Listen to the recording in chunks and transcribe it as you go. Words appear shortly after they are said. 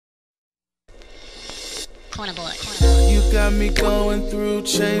You got me going through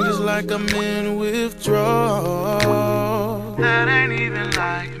changes like I'm in withdrawal. That ain't even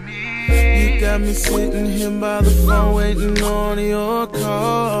like me. You got me sitting here by the phone waiting on your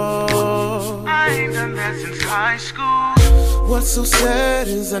call. I ain't done that since high school. What's so sad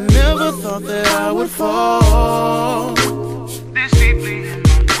is I never thought that I would fall This deeply in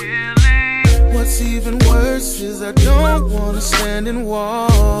my feelings. What's even worse is I don't wanna stand and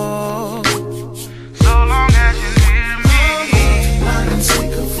walk. So long as you're near me, I can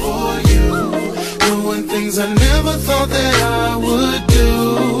take her for you, doing things I never thought that I would do.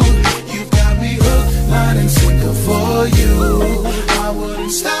 You got me hooked, line and sinker for you. I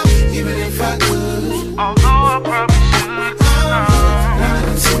wouldn't stop even if I could. although I probably should come. Line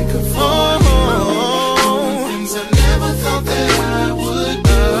and sinker for you, doing things I never thought that I would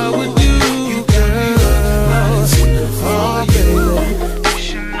do. You got me hooked, line and sinker for you. You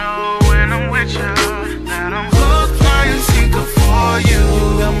should know when I'm with you that I'm hooked, line and sinker for you.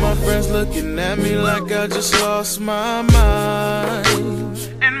 Got my friends looking at me like I just lost my mind.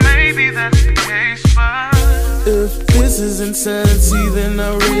 And maybe that's the case, but If this is insanity, then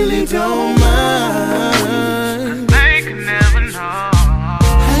I really don't mind. they could never know.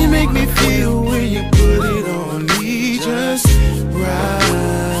 How you make me feel when you put it on me just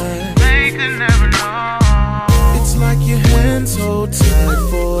right. They could never know. It's like your hands hold tight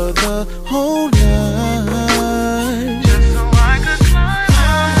for the whole night. Just so I could climb.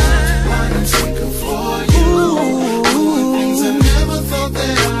 I can take her for you, doing things I never thought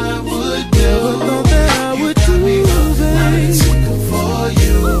that I would do. Never thought that I would do, babe. Take her for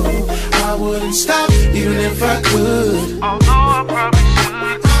you, I wouldn't stop even if I could. Although I probably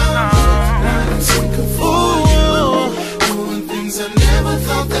should come. I can take her for you, doing things I never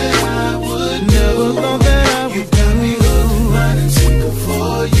thought that I would. Never thought that I would. You got me hooked, I can take her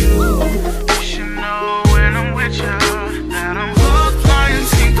for you. You should know when I'm with you that I'm hooked, line and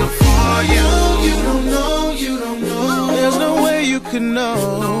sinker for you. You don't know, you don't know. There's no way you could know.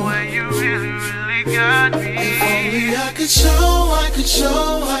 The way you really, really got me. If only I could show, I could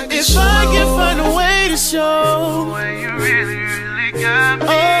show, I could if show. If I could find a way to The show. way you really, really got me.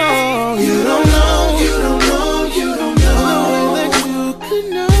 Oh, you don't know, you don't know, you don't know. The way that you could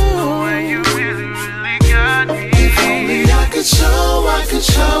know. The way you really, really got me. If only I could show, I could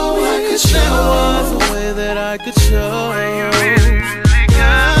show, I could show. There was a way that I could show. The way you really, really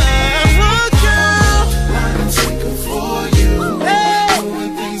got me. I can take her for you,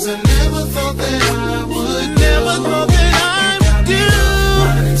 doing things I never thought that I would. Never thought that I would do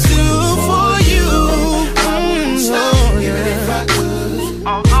for you. I wouldn't stop even if I could.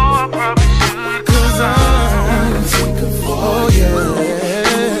 Although I probably should Cause come. I can take her for you,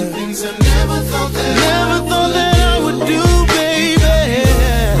 doing things I never thought that I would do, baby.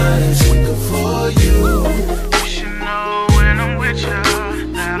 I can take her for you. You should know when I'm with you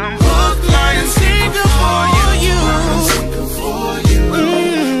that I'm hooked, line and sinker for you. Take her for you,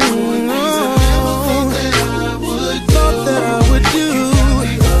 doing things I never thought that I would do.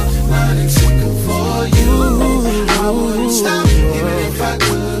 Line and sinker for you, I wouldn't stop even if I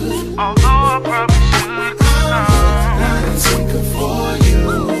could. Although I probably should come. Line and sinker for you,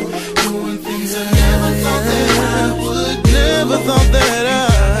 doing things I never thought that I would. Never thought that I.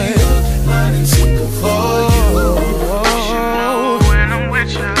 Line and sinker for you. You should know when I'm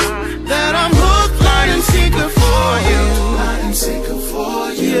with you That I'm hooked, line and sinker for you. Line and sinker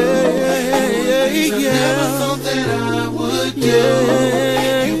for you. Never thought that I would do.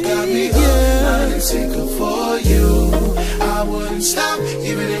 You got me hooked, line and sinker for you. I wouldn't stop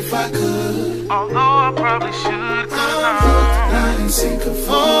even if I could. although I probably should I'm come. hooked, line and sinker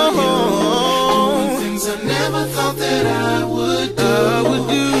for you. Doing things I never thought that I would do.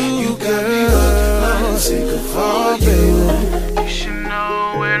 You got me hooked, line and sinker for you. You should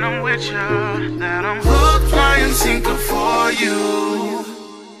know when I'm with you that I'm hooked, line and sinker for you.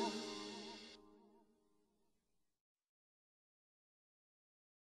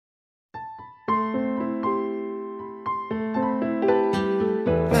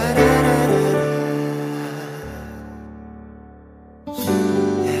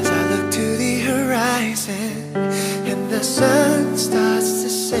 As I look to the horizon and the sun starts to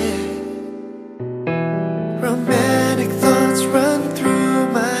set, romantic thoughts run through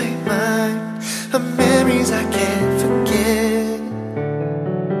my mind, of memories I can't forget.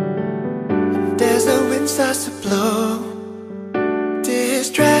 And as the wind starts to blow,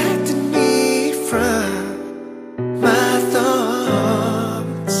 distracting me from my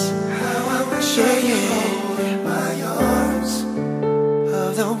thoughts. How I wish I could hold my arms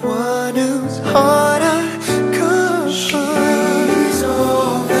of the one whose heart I could. She's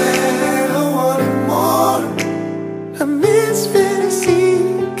all that I wanted more.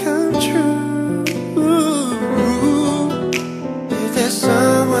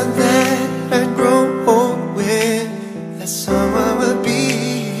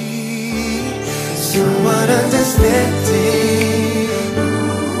 understanding,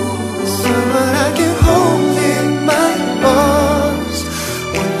 someone I can hold in my arms,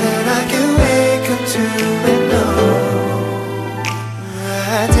 one that I can wake up to and know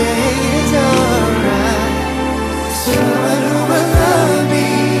my day is alright. Someone who will love me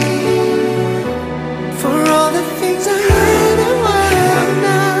for all the things I am and what I'm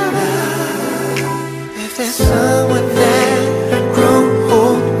not. If there's someone that I'd grow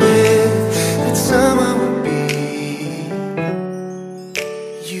old with, that someone would be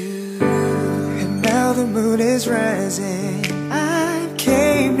you. And now the moon is rising, I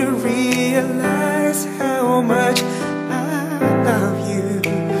came to realize how much I love you,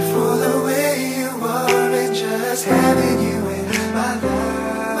 for the way you are and just having you in my life.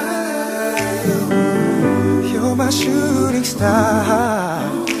 You're my shooting star,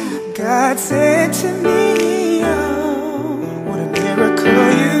 God said to me, oh, what a miracle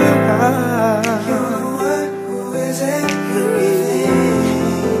you are. You're the one who is everything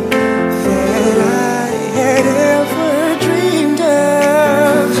that I had ever dreamed of.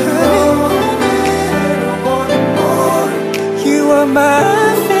 You are my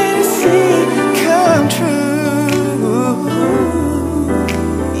fantasy come true.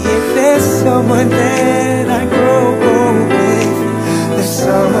 If there's someone that I grow old with, that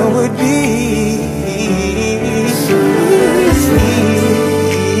someone would be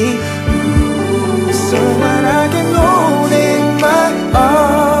someone I can hold in my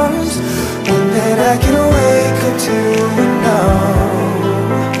arms, one that I can wake up to and know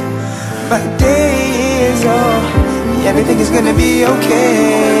my day is all, everything is gonna be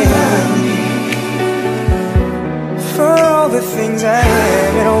okay. For all the things I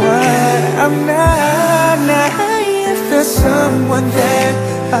am and what I'm not, if there's someone that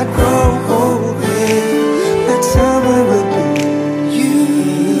I'd grow old with, that someone would be you.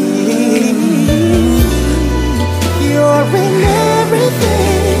 You're in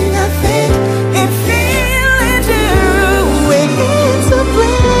everything I think and feel and do, and it's a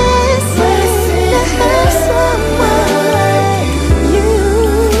blessing to have someone like you.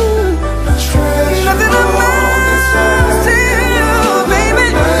 Nothing amounts to you, baby.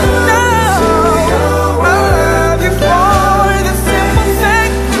 No, I love you for the simple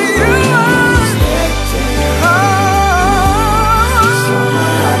fact that you are.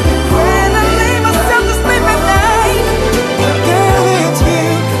 When I lay myself to sleep at night, girl, it's you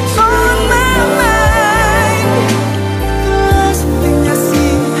on my mind. The last thing I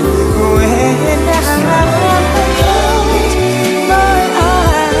see when I close my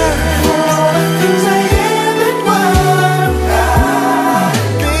eyes, all the things I am and what I'm not.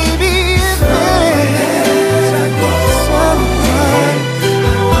 Baby, if there's someone I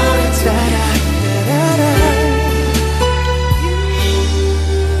want to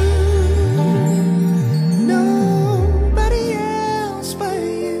nobody else but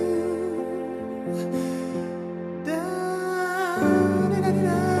you.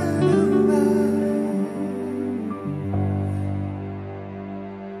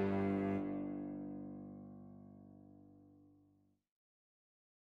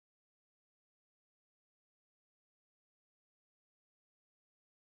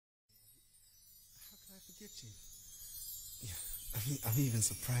 How can I forget you? Yeah, I'm even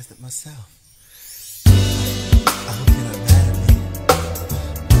surprised at myself. I hope you're not mad at me.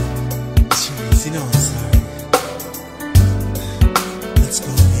 Cheers, you know I'm sorry. Let's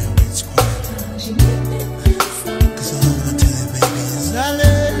go here where it's quiet. Cause all I wanna tell you, baby, is I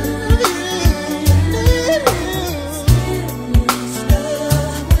love you.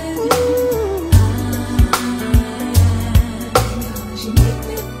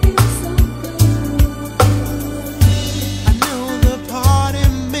 I know the party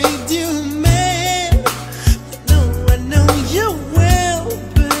made you mad. I know you will,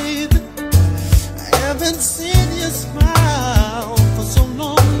 baby. I haven't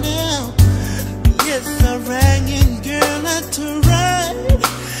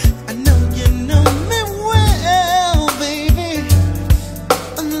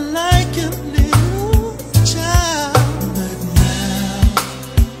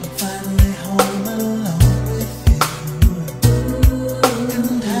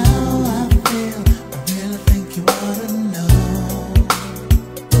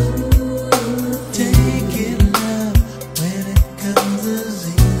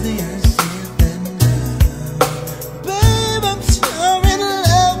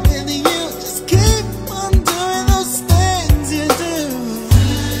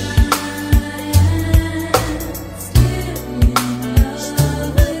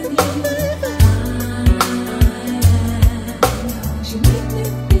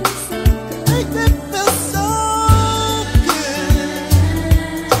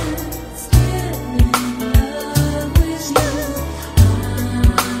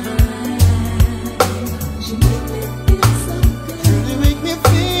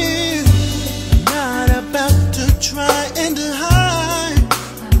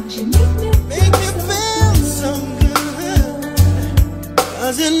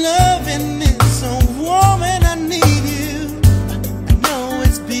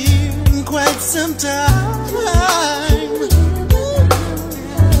some time.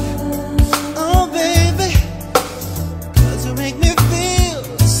 Oh baby, 'cause you make me feel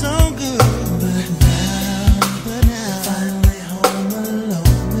so good. But now finally home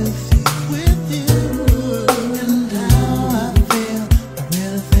alone with you. And how I feel, I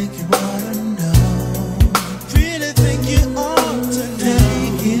really think you ought to know. Really think you ought to know.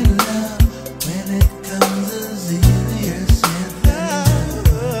 Taking love when it comes is easier said than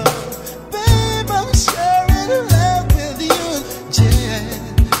done. Babe, I'm sure in love with you. Just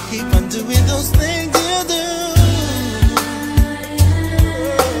keep on doing those things you do.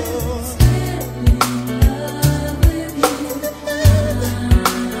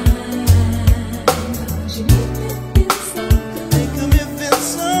 Making me feel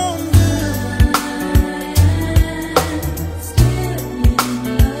so good.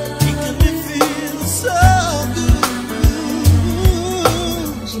 Making me feel so good.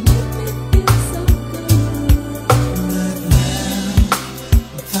 But now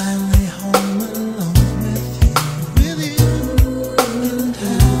I'm finally home alone with you. And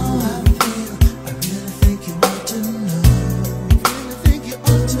how I feel, I really think you ought to know. Really think you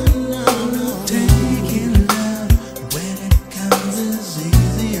ought to know. Taking love when it comes is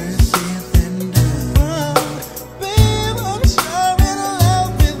easier said than done. Babe, I'm sure in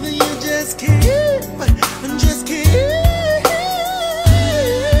love with you. Just keep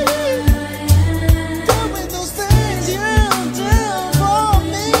doing those things you do for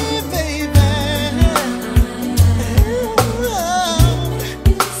me, baby.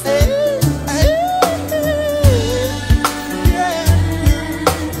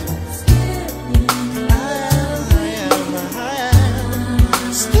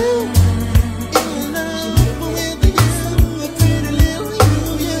 Still in love with you, a pretty little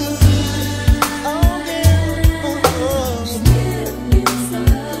you. Oh yeah, oh.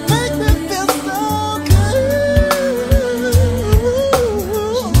 Make me feel so good.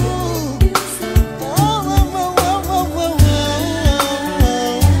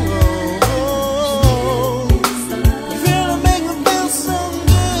 You really make me feel so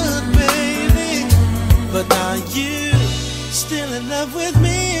good, baby. But now you still in love with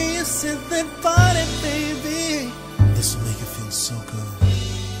me. You said that body, baby. This will make you feel so good,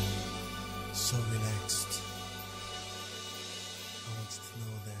 so relaxed. I want you to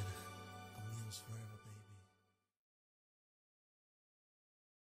know that I'm yours forever, baby.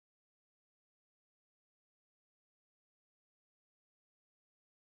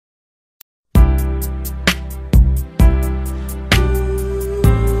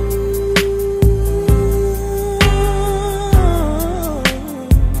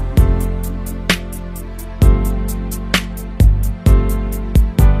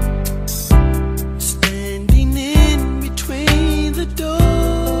 Standing in between the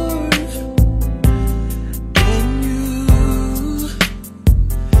doors and you,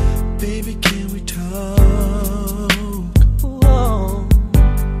 baby, can we talk? Oh,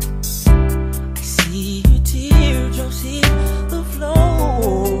 I see your teardrops hit the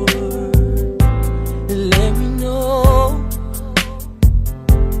floor. Let me know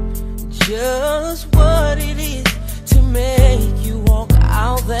just what it is to make you walk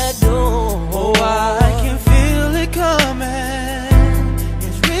out that door. Oh, I can feel it coming.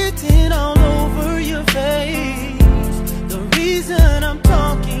 It's written all over your face. The reason I'm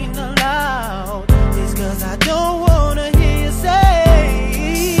talking aloud is 'cause I don't wanna hear you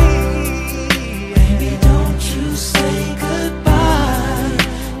say, baby, don't you say goodbye.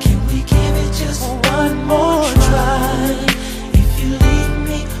 Can we give it just one more try? If you leave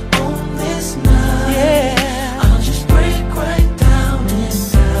me on this night, yeah, I'll just break right down and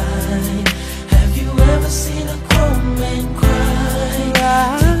die. Have you ever seen a grown man cry? Take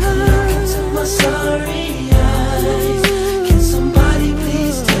a look into my sorry eyes. Can somebody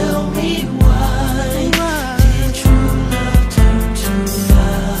please tell me why? Did true love turn to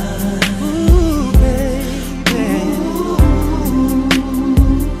lies? Ooh, baby. Ooh,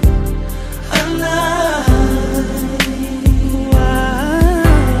 a lie.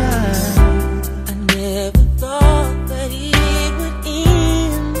 I never thought that it would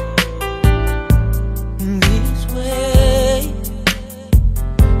end this way.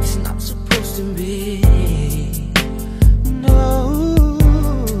 It's not supposed to be. No.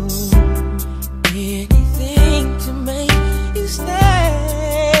 Anything to make you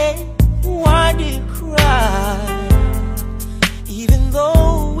stay. Why do you cry? Even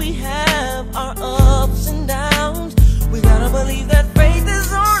though we have our ups and downs, we gotta believe that faith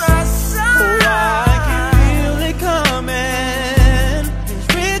is on our side. Oh, I can feel it coming. It's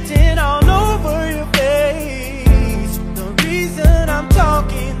written all over your face. The reason I'm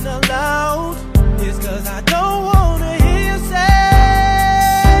talking aloud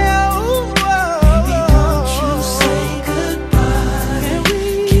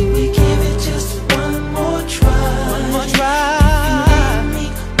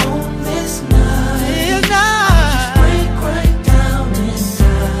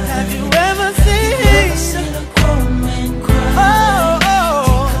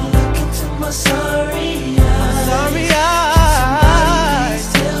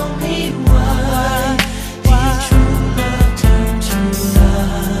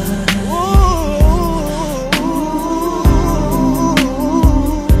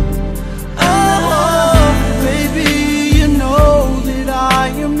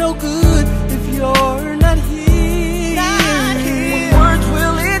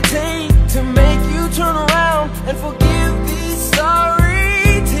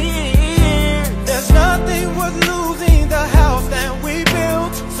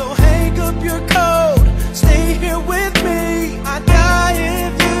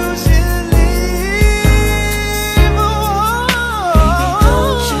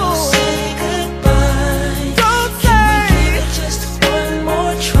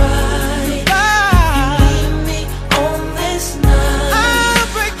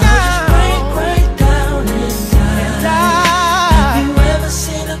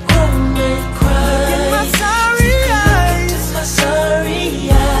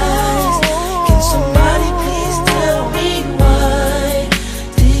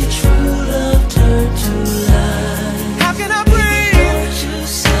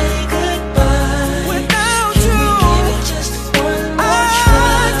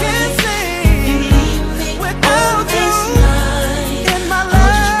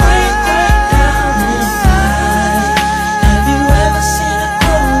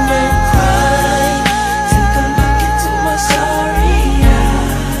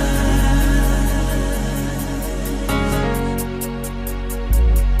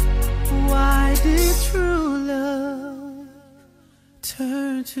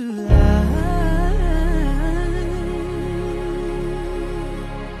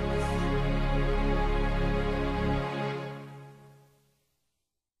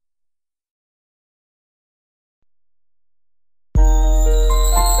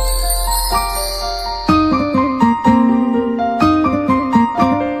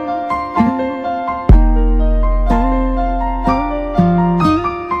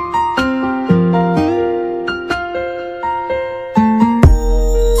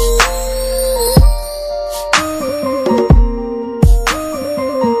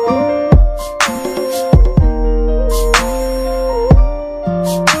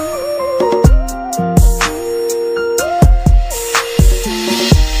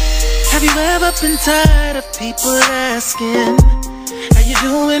tired of people asking how you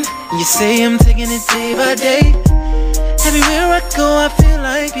doing, and you say I'm taking it day by day. Everywhere I go I feel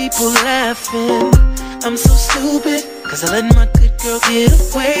like people laughing. I'm so stupid, cause I let my good girl get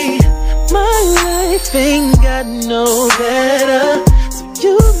away. My life ain't got no better, so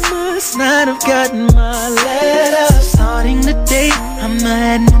you must not have gotten my letter. So starting the day,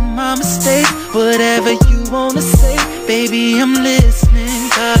 I'ma admit my mistake. Whatever you wanna say, baby, I'm listening.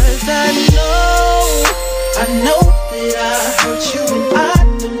 Cause I know that I hurt you and I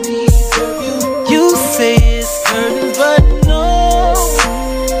don't deserve you. You say it's curtains, but no,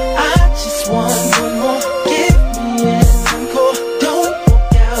 I just want one more. Give me an encore. Don't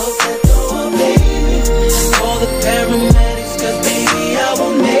walk out that door, baby. Call the paramedics, cause baby, I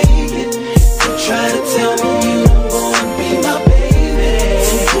won't make it. Don't try to tell me you don't wanna be my baby.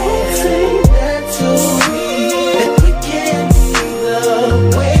 So don't say that to me, that we can't be the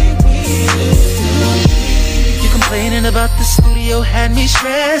way we used to be. You complaining about the studio had me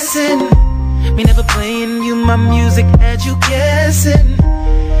stressing. Me never playing you my music had you guessing.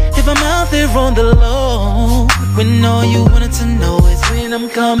 If I'm out there on the low, when all you wanted to know is when I'm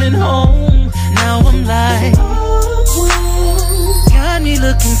coming home. Now I'm like, got me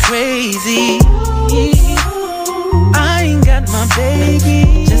looking crazy. I ain't got my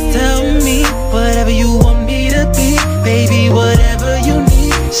baby. Just tell me whatever you want me to be, baby, whatever you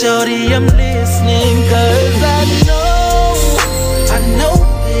need. Shorty, I'm listening. Cause I know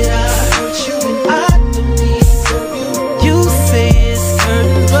that I hurt you and I don't deserve you. You say it's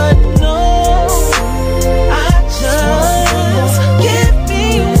curtains, but no, I just give me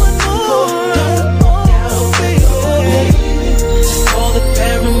one more. Don't walk out, baby. Call the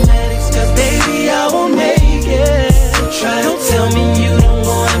paramedics, cause baby, I won't make it. Don't tell me you don't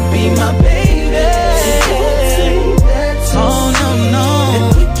wanna be my baby. Oh no, no, that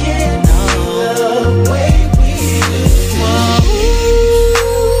we can't be the way we used to.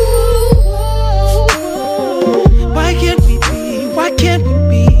 Why can't we be? Why can't we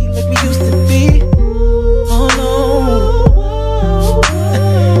be like we used to be? Oh no,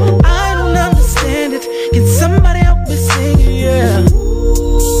 I don't understand it. Can somebody help me sing it? Yeah.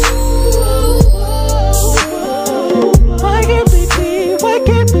 Why can't we be? Why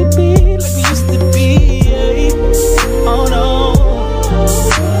can't we be like we used to be? Yeah. Oh no.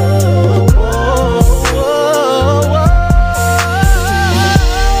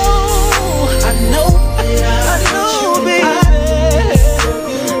 I know that I know, baby.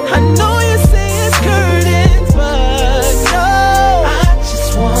 I know you say it's curtains, but no, I just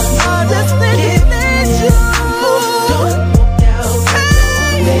want to let you. Don't walk out,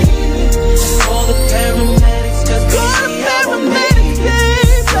 baby. Call the paramedics, cause baby, I won't make it.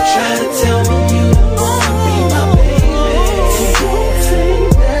 Try to tell me you don't wanna be my baby. Don't say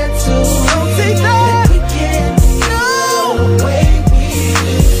that to me. Don't say that we can't be the way we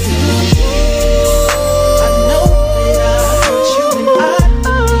used to be. I know that I hurt you and I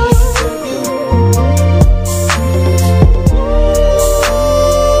don't deserve you.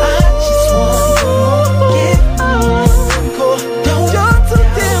 I just want more. Give me an encore. Don't you're too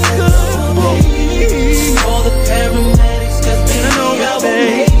damn good for me. Call the paramedics, cause baby, I won't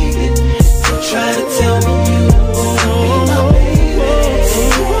make it. Don't try to tell me you don't wanna be my baby.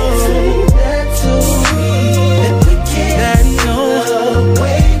 Don't say that to me, that we can't be the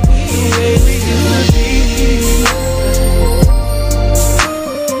way we used to be.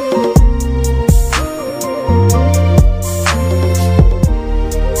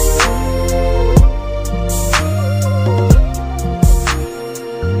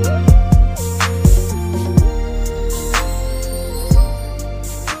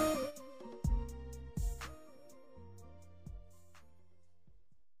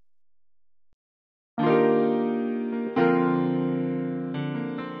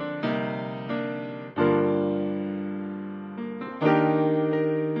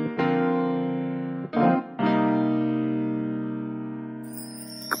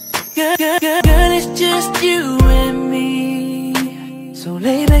 Girl, it's just you and me. So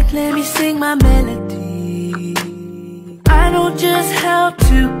lay back, let me sing my melody. I know just how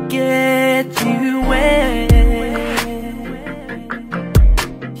to get you wet.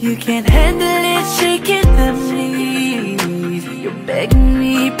 You can't handle it, shaking the knees. You're begging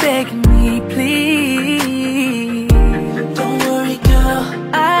me, please. Don't worry, girl,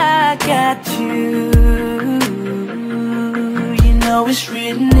 I got you. You know it's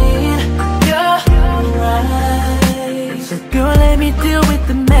written in your eyes. So girl, let me deal with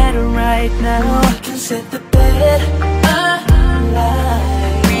the matter right now. We can set the bed alight.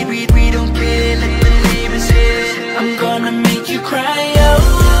 We don't care, let the neighbors hear. I'm gonna make you cry,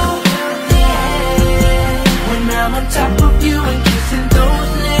 oh yeah.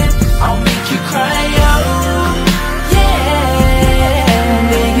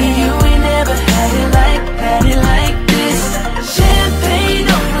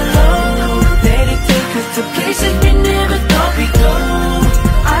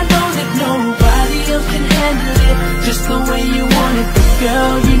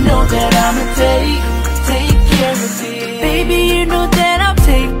 know that I'ma take care of it. Baby, you know that I'll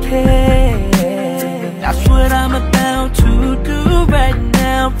take care. That's what I'm about to do right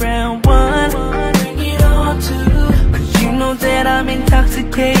now. Round one, bring it on two. Cause you know that I'm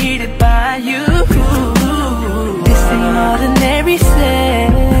intoxicated by you. This ain't ordinary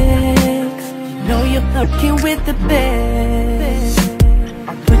sex. You know you're fucking with the best.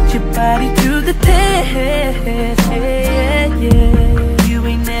 I'll put your body to the test. Yeah, yeah. You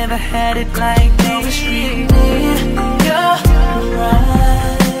ain't never had it like this. You're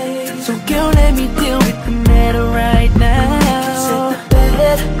right. So girl, let me deal with the matter right now. Set the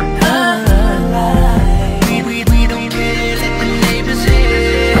bed alight. We don't care, let the neighbors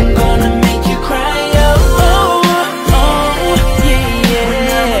hear. I'm gonna make you cry, oh, oh, oh, yeah, yeah. When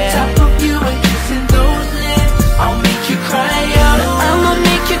I'm on top of you and kissing those lips, I'll make you cry, oh, I'ma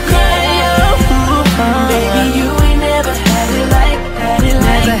make you cry, oh. Baby, you ain't never had it like,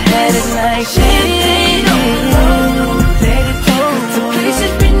 never had it like champagne overload. Let it take us to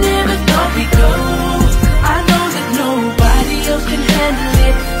places we never thought we'd go. I know that nobody else can handle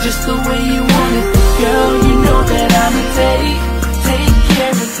it just the way you want it. Girl, you know that I'ma take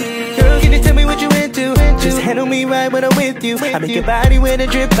care of it. Girl, can you tell me what you into? Just handle me right when I'm with you. I make your body with a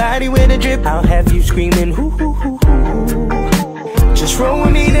drip, body with a drip. I'll have you screaming, hoo hoo hoo hoo. Just roll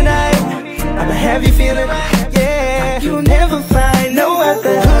with me tonight. I'ma have you feeling, yeah. You'll never find no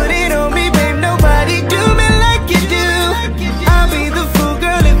other. Put it on me, babe. Nobody do me like you do. I'll be the fool,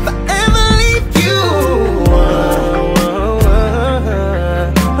 girl, if I ever leave you.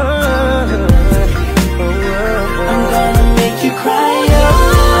 I'm gonna make you cry,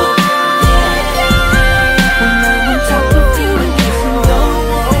 oh. When I'm on top of you and kissing those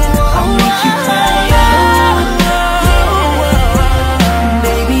lips, I'll make you cry, oh.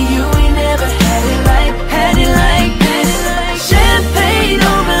 Baby, you ain't never had it like this. Champagne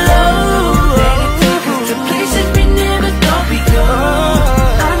overload. Let it take us to places we never thought we'd go.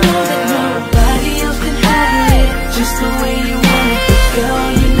 I know that nobody else can handle it just the way you want it. But girl,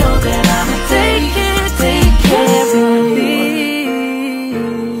 you know that I'ma take care of it.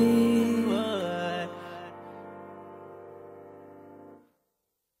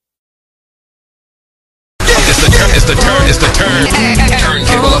 It's the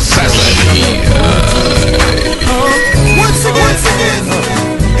turntable assassin. Once again,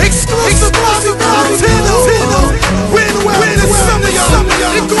 exclusive Montana. Win the summer, y'all.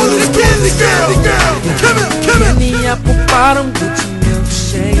 They call it Candy Girl. Come here. The apple bottom Gucci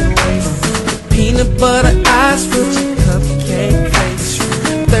milkshake, peanut butter ice with your cupcake face.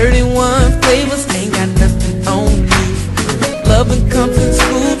 31 flavors, ain't got nothing on you. Loving comes in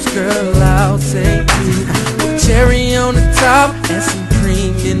scoops, girl, I'll take two. With cherry on the top and some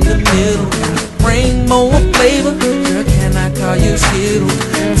cream in the middle. Rainbow flavor, girl, can I call you Skittles?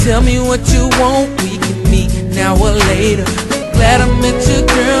 Tell me what you want, we can meet now or later. Glad I met you,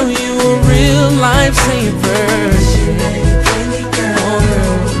 girl, you a real lifesaver.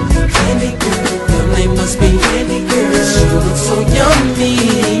 Candy girl, your name must be Candy Girl. She looks so yummy.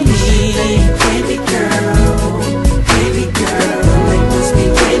 Candy girl, your name must be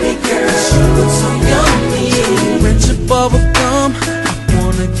Candy Girl. She looks so yummy. Rich and bubble gum, I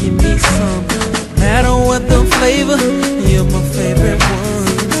wanna give me some. No matter what the flavor, you're my favorite one.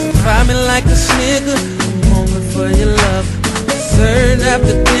 Fry me like a Snicker, I'm hungry for your love. Served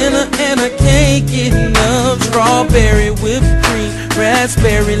after dinner and I can't get enough. Strawberry whipped cream,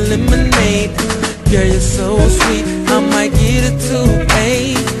 raspberry lemonade. Girl, you're so sweet, I might get it too,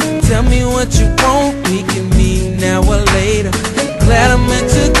 hey. Tell me what you want, we can meet now or later. Glad I met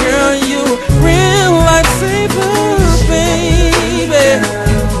you, girl, you a real lifesaver, baby.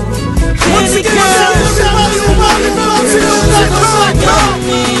 Once again, everybody on Montana.com.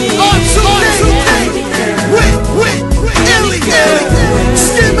 Wait, Ellie,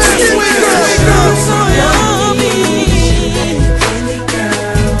 skin ass girl. So yummy.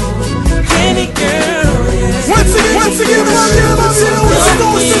 Candy girl. Once again, it's going to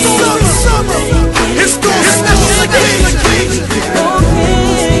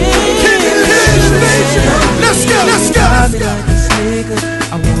Let's go. I like a Snicker,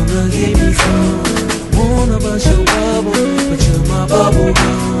 I wanna give me some. Wanna bust your bubble, but you're my bubble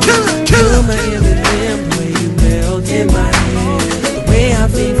gum. You're my M&M, the way you melt in my hand. The way I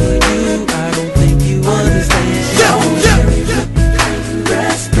feel for you, I don't think you understand. Cherry whipped cream,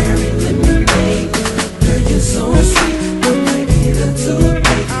 raspberry lemonade. Girl, you're so sweet, I might get her to a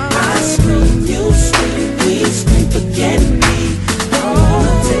date. I scream, you scream, we scream, forget me. I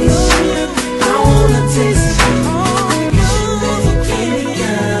wanna taste you, I wanna taste you.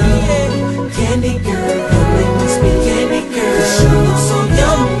 Candy girl, your name must be Candy Girl. She looks so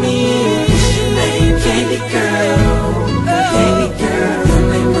yummy.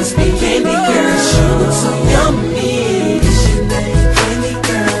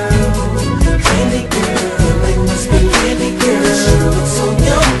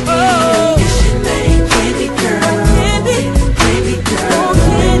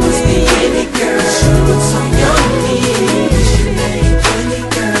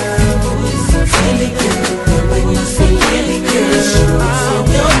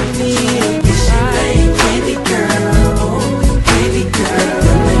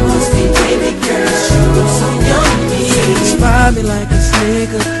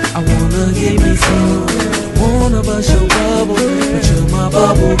 I wanna give me some. Wanna bust your bubble, but you're my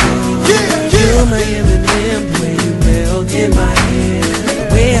bubble gum. You're my M&M, the way you melt in my hand. The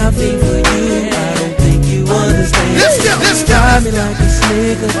way I feel for you, I don't think you understand. Let's go. Ride me like a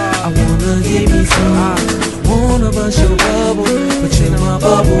snicker, I wanna give me some. Wanna bust your bubble, but you're my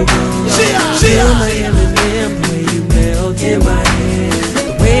bubble gum. You're my M&M, the way you melt in my hand.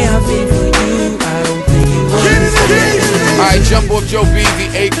 The way I feel for you, I don't think you understand. Alright, jump off Joe Beezy,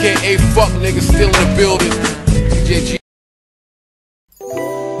 aka fuck nigga, still in the building. DJ G.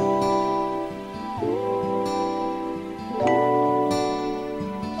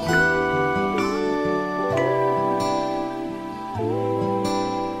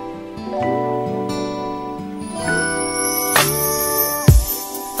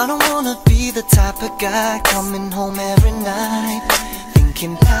 I don't wanna be the type of guy coming home every night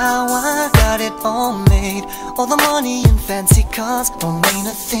thinking how I got it all made. All the money and fancy cars don't mean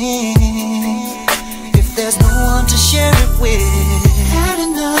a thing if there's no one to share it with. Had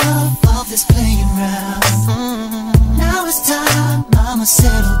enough of this playing round. Now it's time, mama,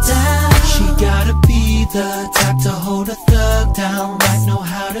 settle down. She gotta be the type to hold a thug down, right? Know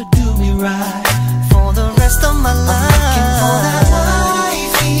how to do me right for the rest of my life. I'm looking for that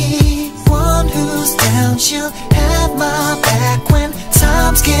wifey, one who's down. She'll have my back when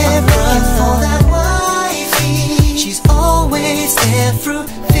times get rough. I'm looking for that wifey, she's always there through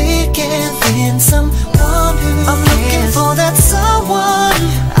thick and thin. Someone who I'm looking for that someone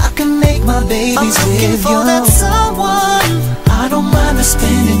I can make my babies with. I'm looking for that someone I don't mind her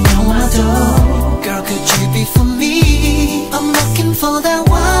spending on my dough. Girl, could you be for me? I'm looking for that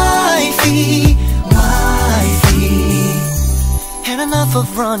wifey, wifey. Had enough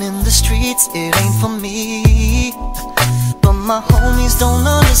of running the streets, it ain't for me. But my homies don't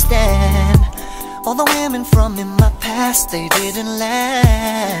understand. All the women from in my past, they didn't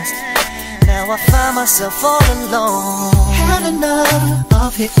last. Now I find myself all alone. Had enough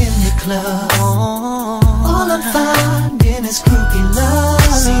of hitting the club. All I'm finding is groupie love.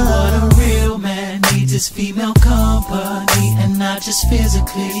 See what a real man needs is female company, and not just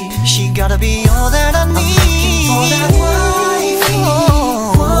physically. She gotta be all that I need. I'm looking for that wifey,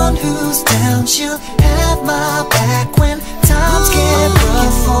 one who's down. She'll have my back when times get rough. I'm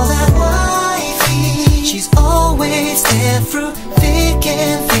looking for that wifey, she's always there through thick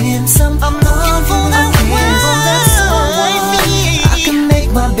and thin. I'm looking for that wifey I can make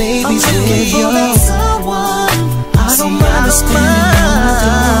my babies with. You someone I don't mind spending on my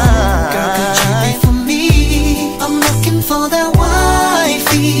dough. Girl, could you be for me? I'm looking for that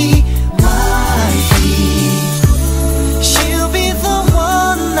wifey, wifey. She'll be the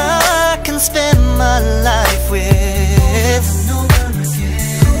one I can spend my life with.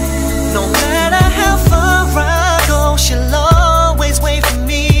 No matter how far I go, she'll always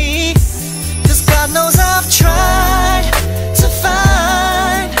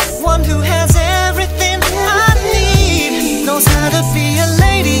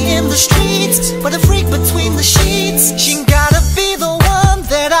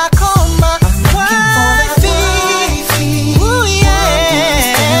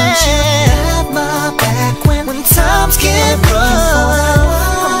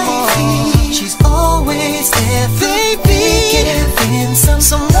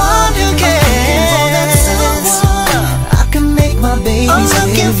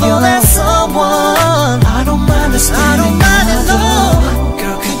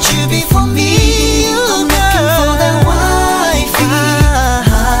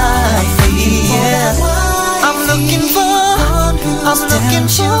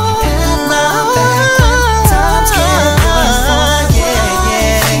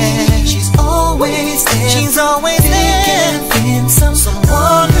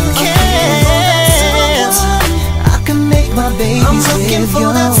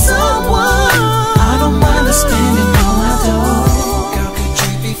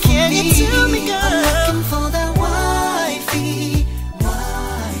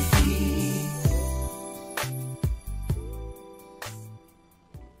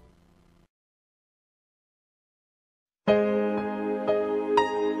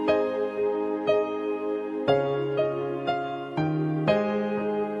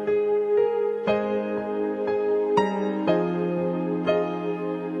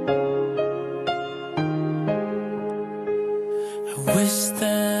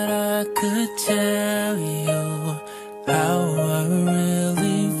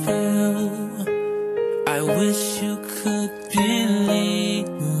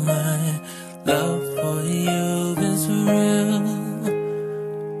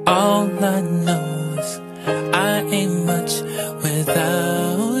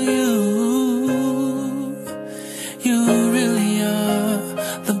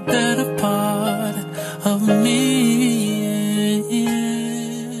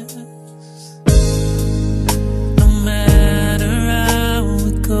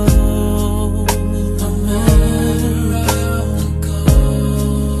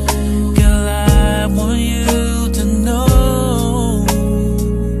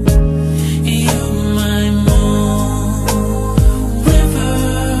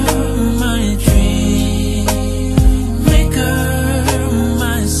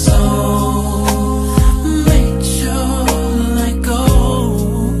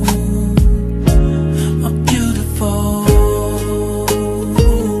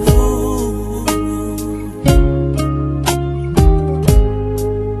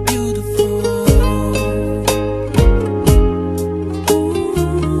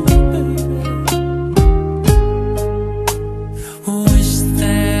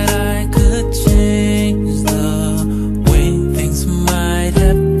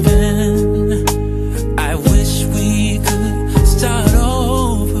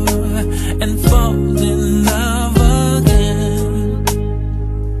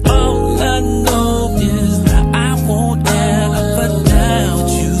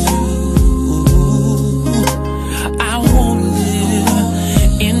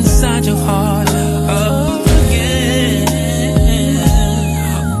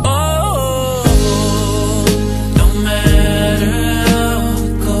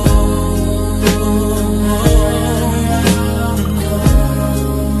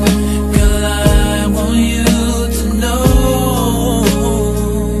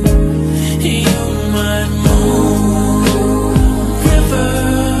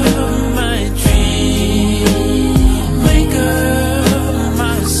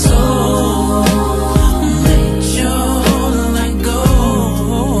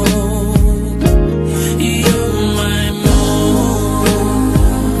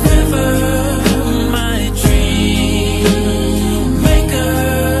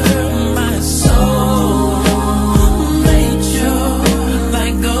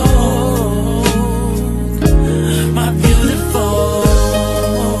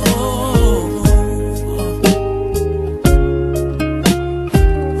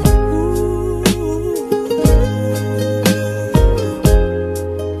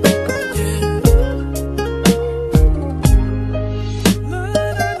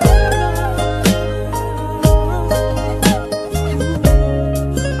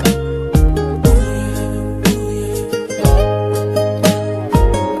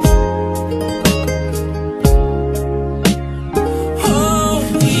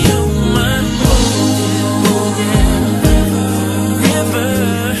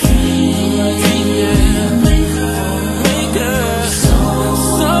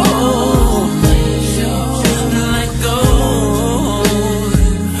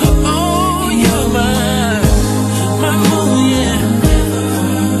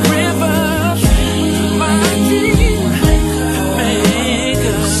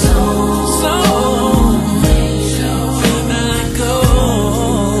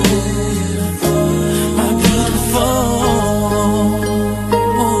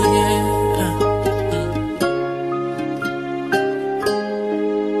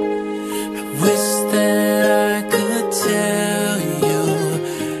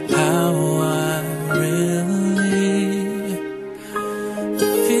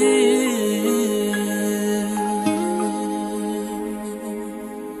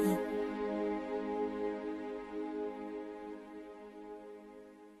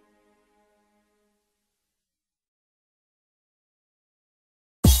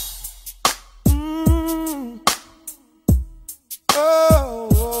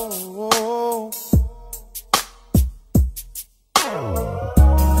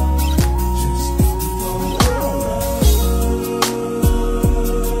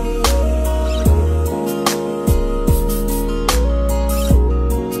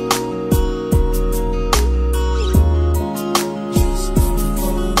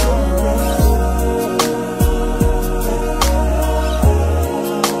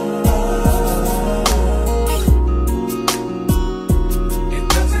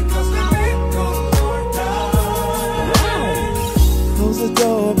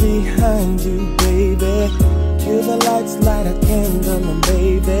find you, baby. Kill the lights, light a candle, and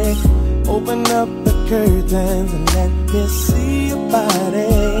baby, open up the curtains and let me see your body.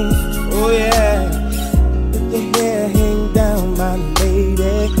 Oh yeah, with your hair hang down, my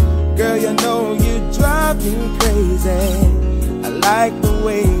lady. Girl, you know you drive me crazy. I like the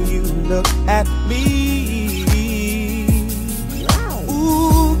way you look at me.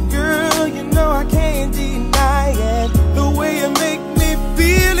 Ooh, girl, you know I can't deny it. The way you make me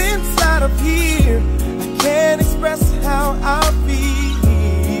feel inside of here, I can't express how I feel.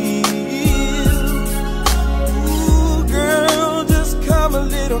 Ooh, girl, just come a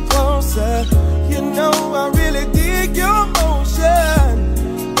little closer. You know I really dig your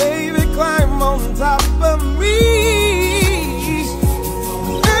motion. Baby, climb on top of me.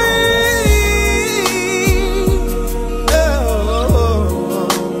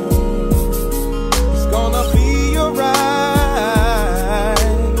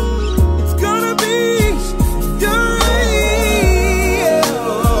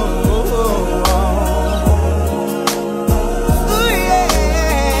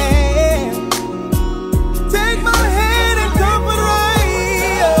 Take my hand and come right.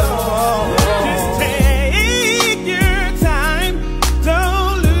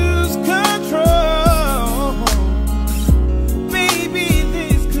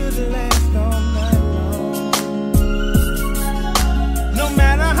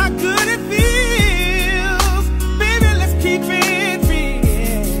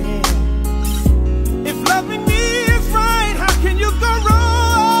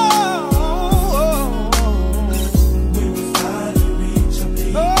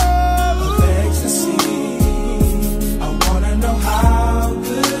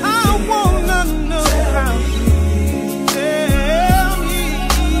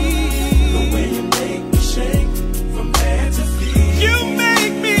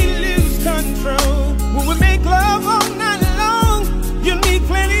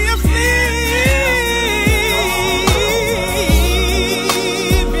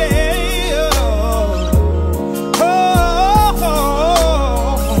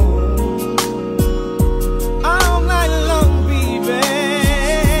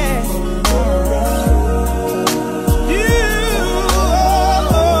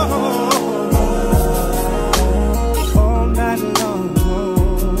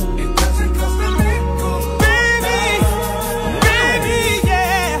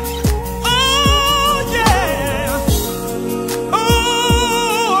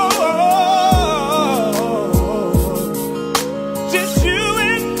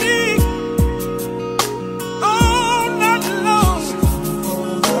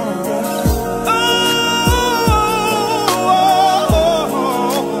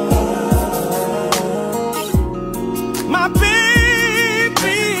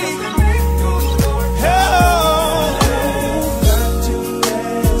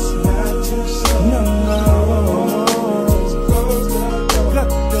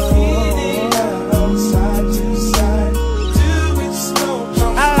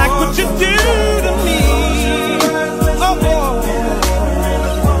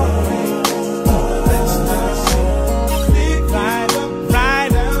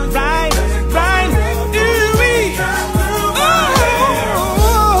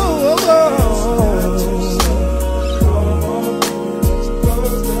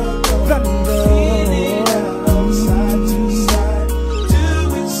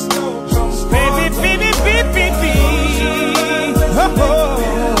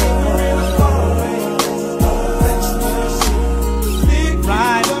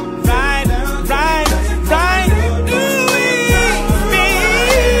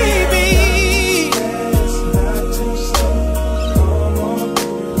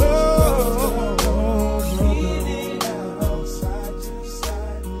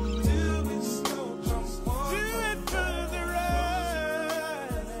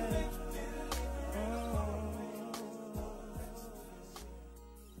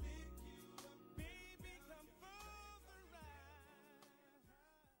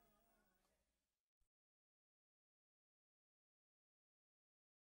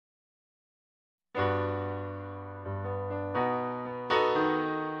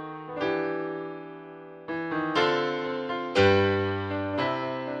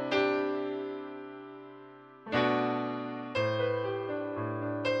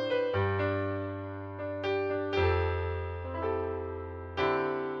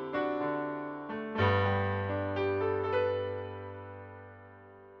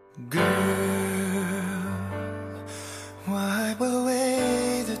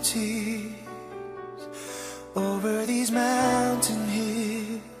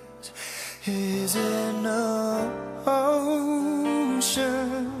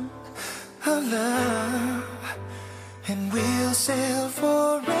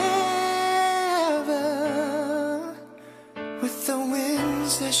 forever with the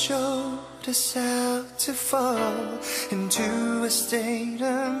winds that showed us how to fall into a state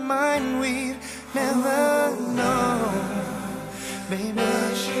of mind we've never known. Baby,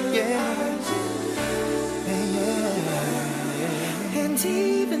 yeah. And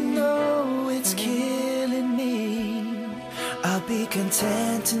even though it's killing me, I'll be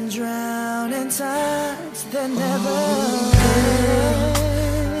content and drown in times that never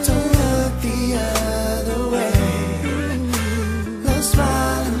end. Don't look the other way. Love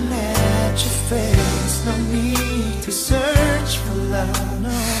smiling at your face. No need to search for love,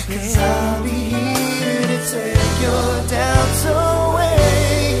 no, 'cause I'll be here to take your doubts away.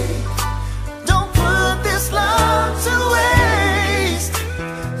 Don't put this love to waste.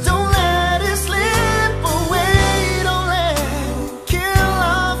 Don't let it slip away. Don't let it kill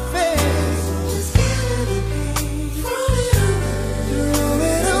our faith. Just give it to me. Throw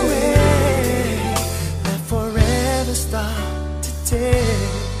it away. Let forever start today.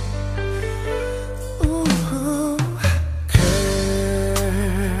 Ooh,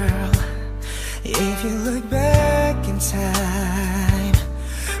 girl, if you look back in time,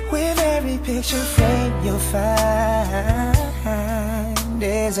 with every picture frame you'll find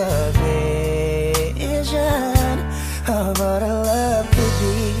is a vision of what a love could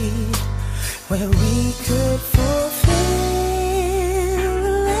be, where we could fulfill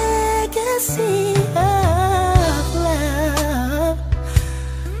the legacy of love,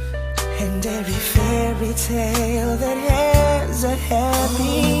 and every fairy tale that has a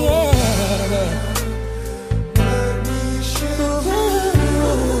happy ending.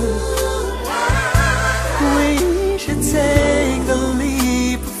 We should take the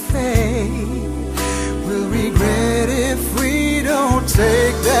leap of faith. We'll regret if we don't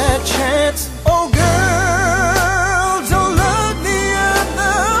take that chance. Oh girl, don't look the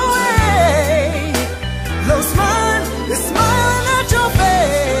other way. Love smile, it's smiling at your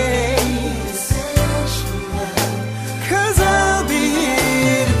face. 'Cause I'll be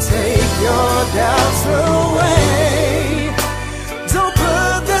here to take your doubts away. Don't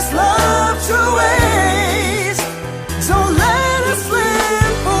put this love to waste. Don't let it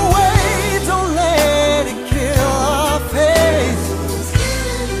slip away. Don't let it kill our faith.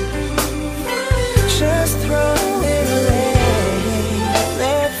 Just throw it away.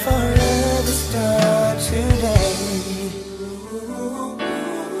 Let forever start today.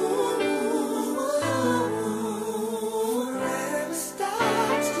 Forever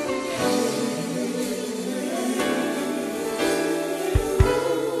starts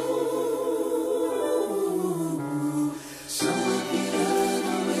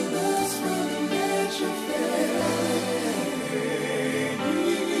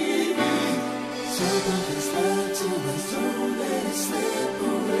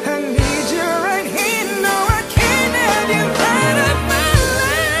I need you right here. No, I can't have you out of my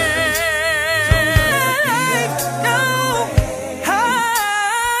life. No,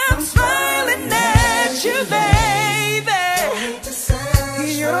 I'm smiling at you, baby.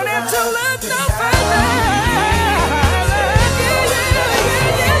 You don't have to look no further.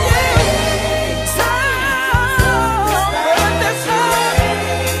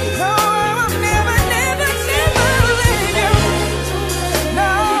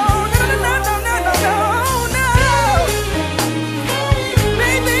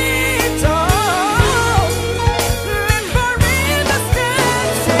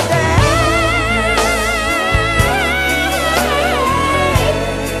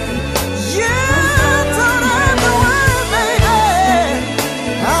 Yeah.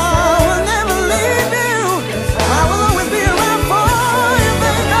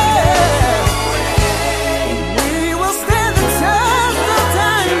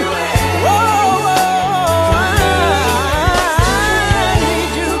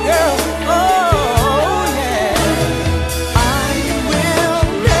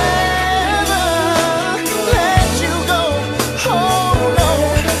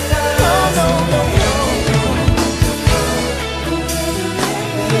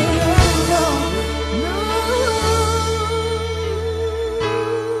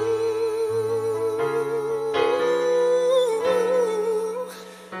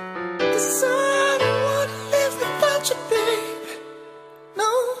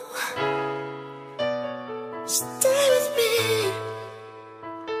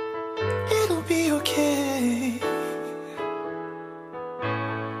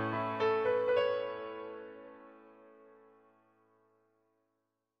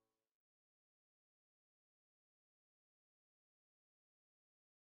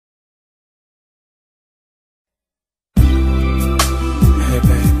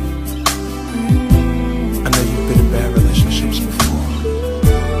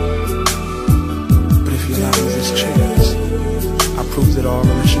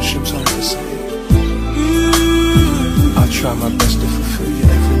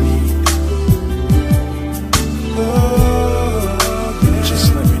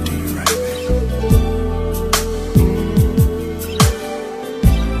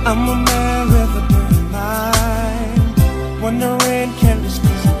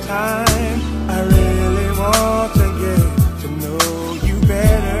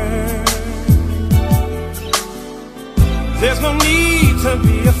 to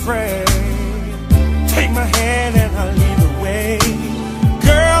be afraid. Take my hand and I'll lead the way.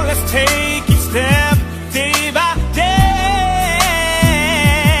 Girl, let's take each step day by day.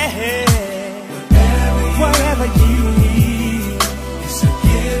 Whatever you need is a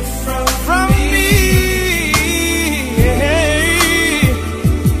gift from me.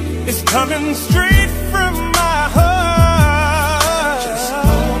 It's coming straight from my heart. Just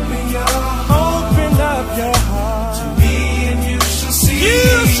open up your heart to me and you shall see. You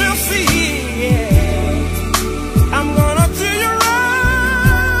shall see. I'm gonna do you right.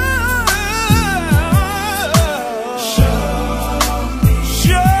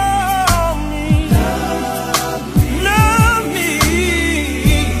 Show me, love me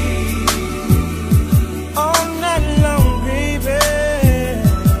all night long, baby.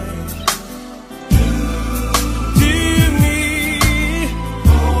 Do me,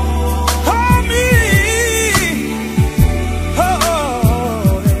 hold me,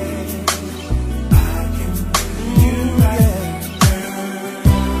 oh, I can do right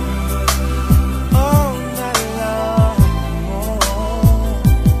all night long.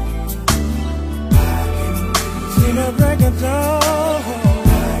 Till the break of dawn.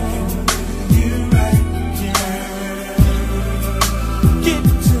 Get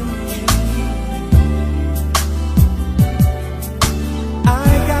to me. I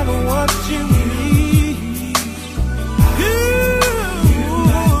got what you need.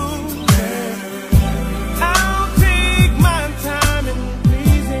 I'll take my time in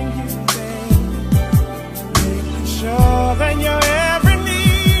pleasing you, babe. Making sure that your every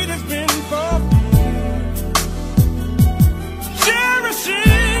need has been fulfilled.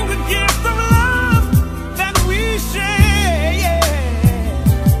 Cherishing the gift of love that we share, yeah.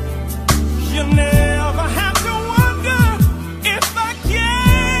 You'll never have to wonder if I care.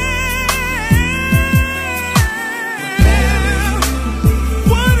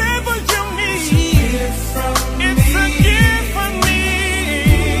 Whatever you need, it's a gift from me.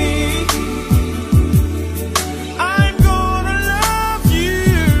 I'm gonna love you.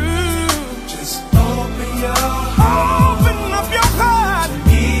 Just open up your heart to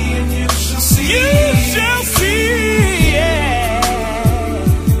me and you shall see. You shall see, yeah,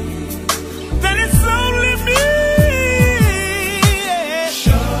 that it's only me.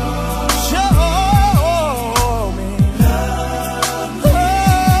 Show me,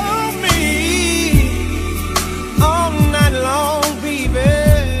 hold me all night long, baby.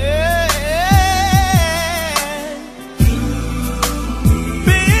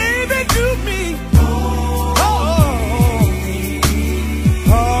 Baby, do me,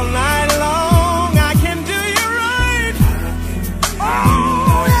 all night long. I can do you right.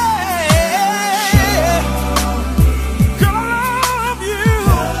 Oh yeah, gonna love you.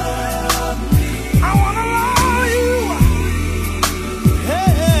 I wanna love you.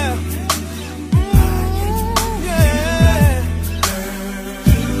 Yeah, yeah.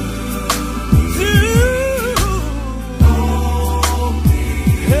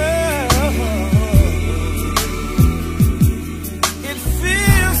 It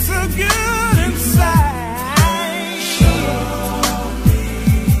feels so good inside.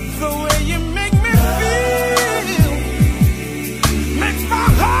 The way you make me feel makes my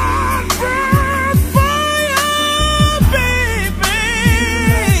heart burn fire, baby.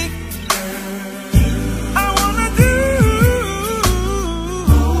 I wanna do.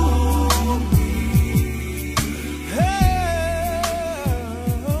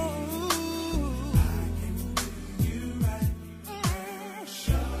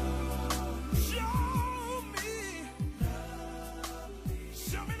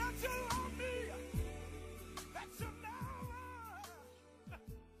 Show me that you love me. That you never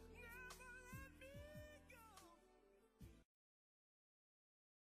let me go.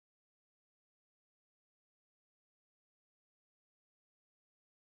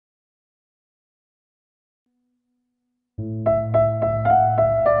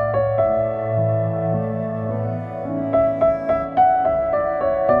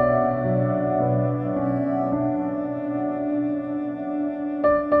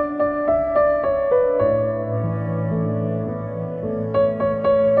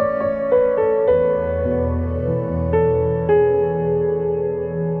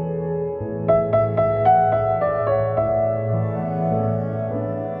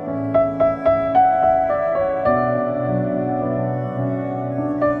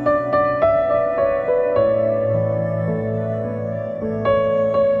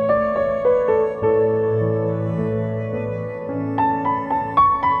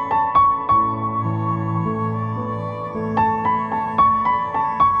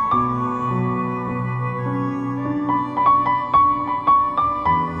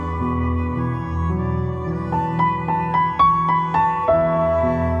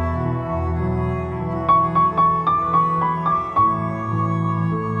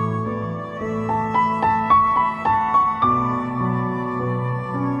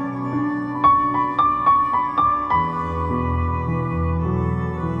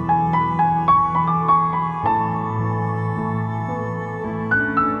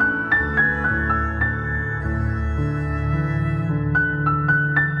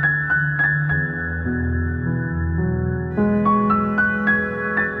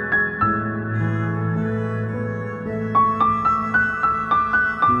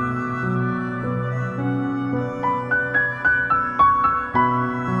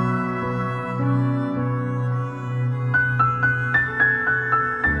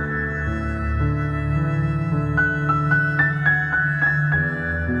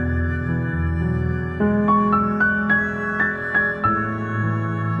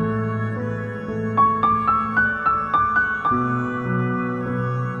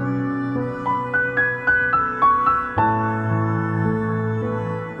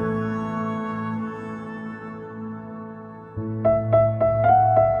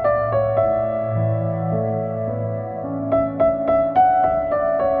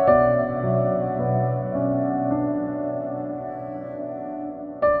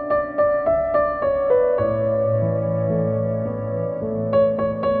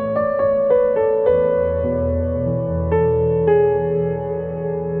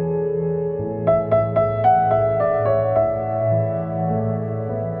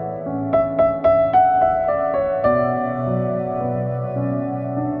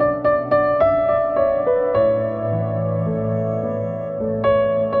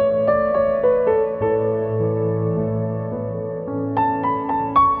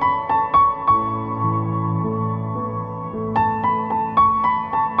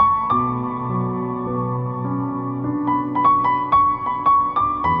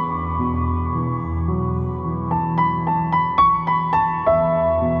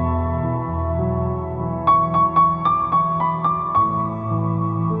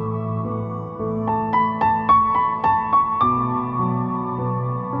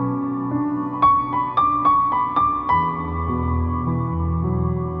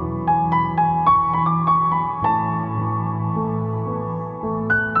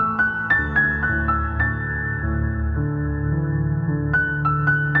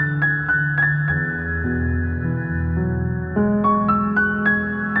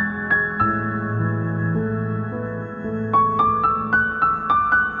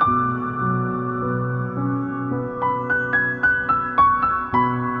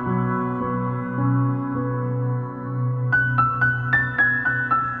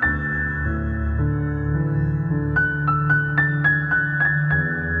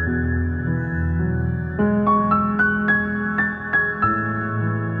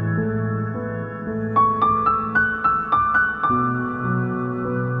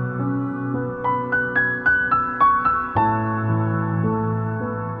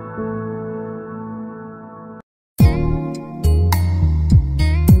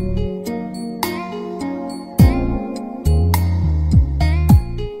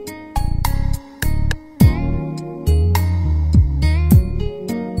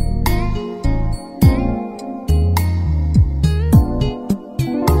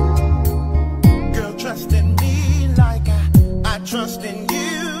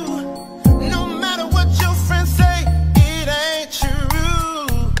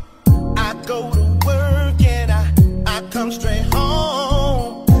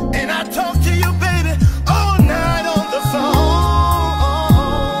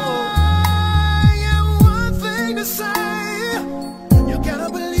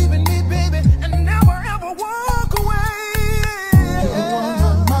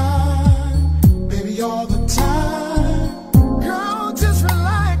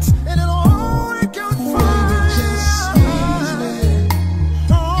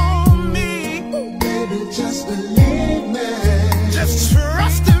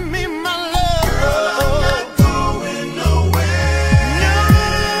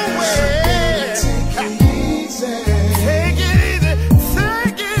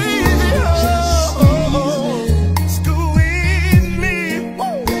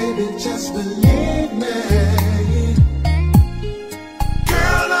 just believe me.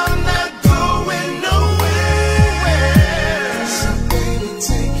 Girl, I'm not going nowhere. So baby,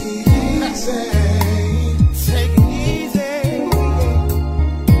 take it easy. Take it easy.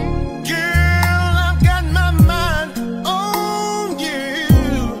 Girl, I've got my mind on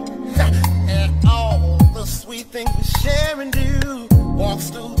you. And all the sweet things we share and do. Walks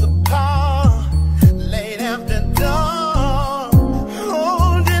through the park late after dark,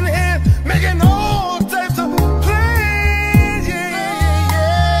 holding hands, making all types of plans.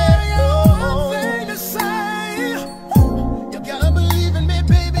 Yeah. Oh, nothing to say. You gotta believe in me,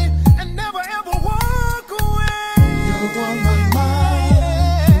 baby, and never ever walk away. You're on my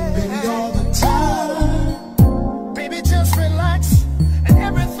mind, baby, all the time. Baby, just relax, and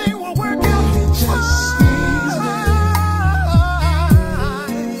everything will work out. Baby, just easy.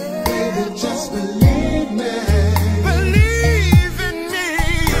 Baby, just believe me. Believe in me.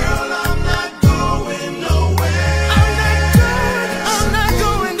 Girl, I'm not going nowhere. I'm not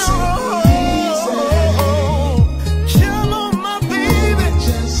going nowhere. Come on, my baby.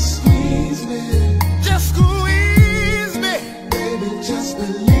 Just squeeze me. Just squeeze me. Baby, just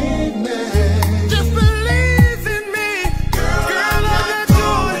believe me. Just believe in me. Girl, I'm not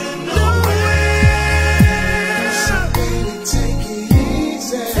going nowhere. So baby, take it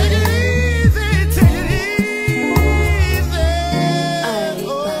easy. Take it easy. Take it easy. Ay,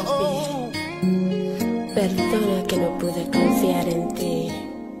 papi, perdona que no pude confiar en ti,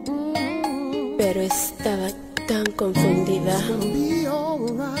 pero estaba tan confundida Be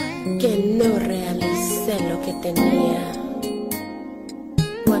alright. que no realicé lo que tenía.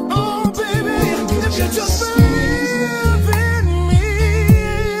 What Oh, baby, if you just believe in me,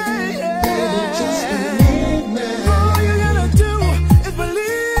 baby, just believe me. All you gotta do is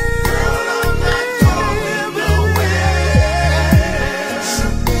believe. Girl, I'm not going nowhere.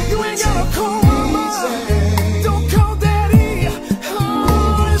 You ain't gotta call mama. Don't call daddy.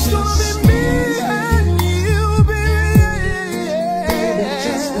 Oh, it's gonna be me and you, baby. Baby,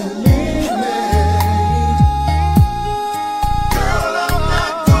 just believe me. Girl, I'm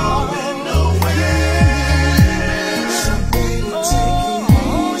not going nowhere. So baby, take it easy.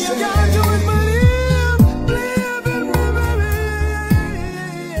 All you gotta do is believe in me, baby.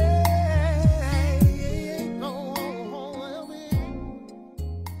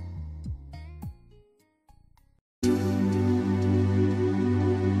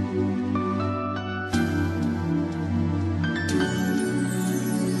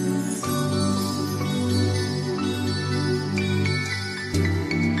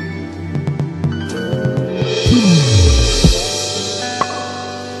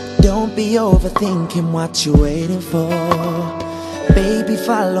 Don't be overthinking what you're waiting for. Baby,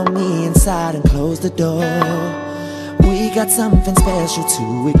 follow me inside and close the door. We got something special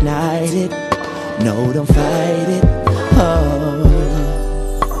to ignite it. No, don't fight it. Oh,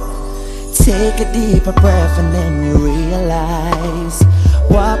 take a deeper breath and then you realize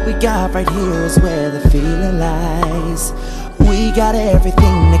what we got right here is where the feeling lies. We got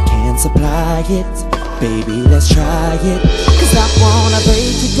everything that can supply it. Baby, let's try it. Cause I wanna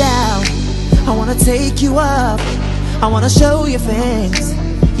break you down, I wanna take you up, I wanna show you things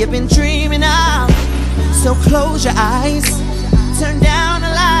you've been dreaming of. So close your eyes, turn down the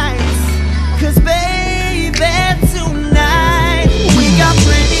lights, cause baby, tonight we got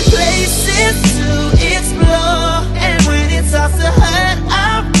plenty places to explore. And when it starts to hurt,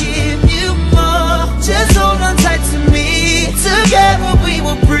 I'll give you more. Just hold on tight to me, together we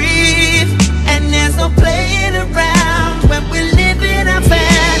will breathe. And there's no playing around when we're living our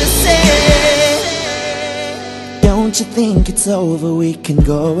fantasy. Don't you think it's over, we can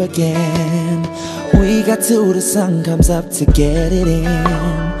go again. We got till the sun comes up to get it in.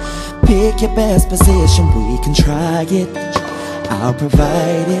 Pick your best position, we can try it, I'll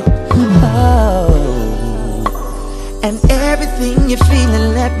provide it. Oh, and everything you're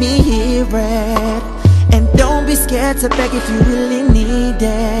feeling, let me hear it. And don't be scared to beg if you really need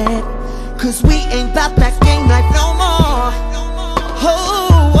it. Cause we ain't bout that game life no more.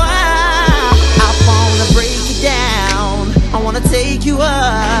 Oh, I wanna break you down, I wanna take you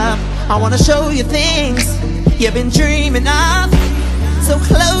up, I wanna show you things you've been dreaming of. So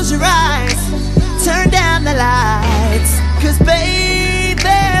close your eyes, turn down the lights, cause baby,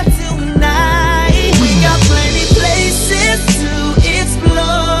 tonight we got plenty places to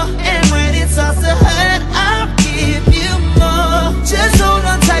explore. And when it starts to hurt, I'll give you more. Just hold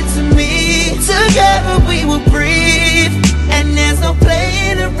on tight to me, together we will breathe. And there's no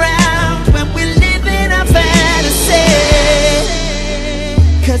playing around when we're living our fantasy.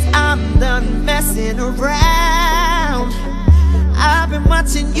 Cause I'm done messing around.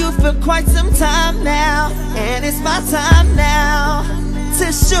 watching you for quite some time now, and it's my time now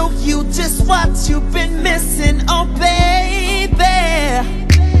to show you just what you've been missing, oh baby.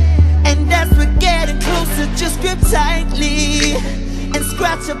 And as we're getting closer, just grip tightly and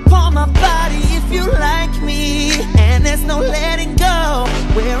scratch upon my body if you like me. And there's no letting go,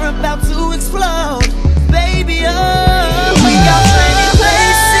 we're about to explode, baby, oh. We got plenty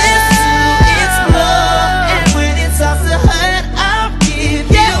places to explore, and when it starts to hurt, I'll give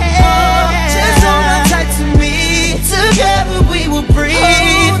you more. Just hold on tight to me, together we will breathe.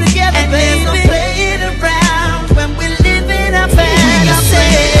 Hold together, and baby, there's no playing around when we're living our fantasy.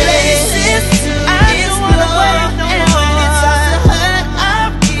 Places to explore, and when it starts to hurt,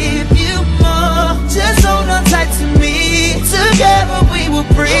 I'll give you more. Just hold on tight to me, together we will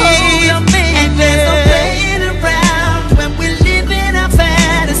breathe. Hold on, baby, and there's no playing around when we're living our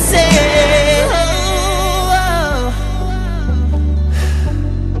fantasy.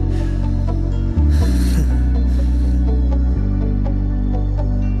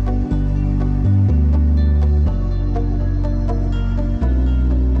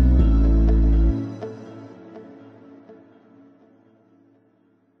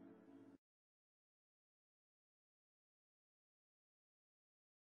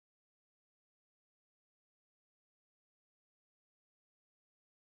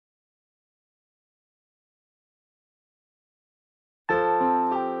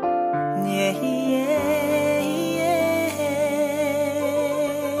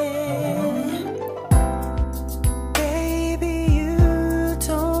 Baby, you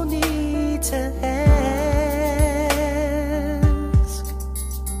don't need to ask.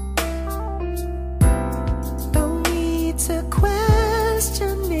 Don't need to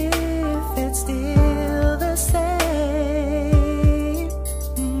question if it's still the same.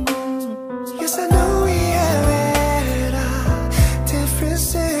 Yes, I know we have had our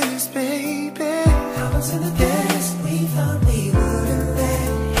differences, baby. Problems in the past, we thought we wouldn't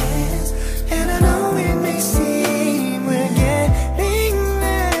let hands. And I know it may seem we're getting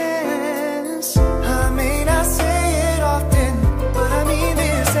less. I may not say it often, but I mean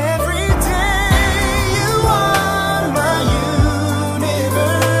this every day. You are my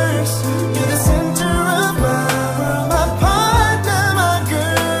universe. You're the center of my world, my partner, my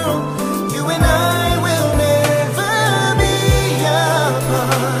girl. You and I will never be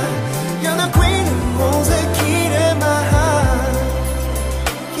apart. You're the queen who holds the key to my heart.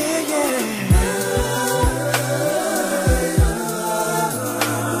 Yeah, yeah.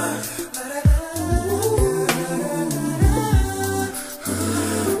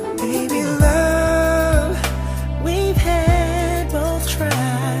 Baby love, we've had both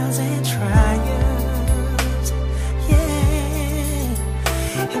trials and triumphs. Yeah.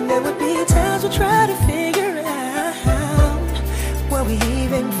 And there would be times we try to figure out what we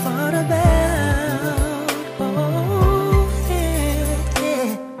even thought about. Oh, yeah,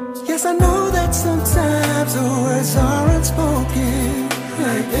 yeah. Yes, I know that sometimes the words are unspoken.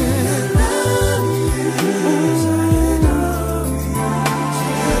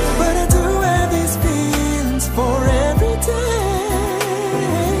 But I do have these feelings for every day.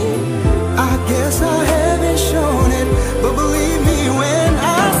 I guess I haven't shown it, but believe me when I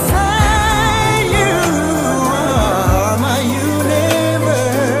say you are my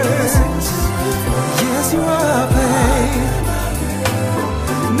universe. Yes, you are, babe.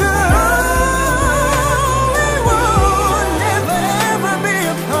 No, we will never ever be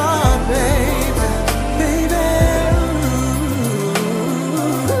apart, babe. Baby,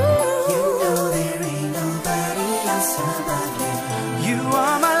 you know there ain't nobody else like you. You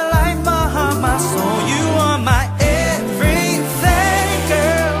are my life, my heart, my soul. You are my everything,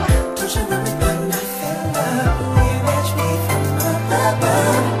 girl. Don't you love me when I feel love? You match me from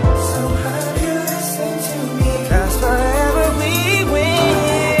above. So how do you listen to me? 'Cause forever we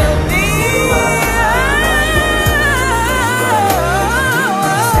will be.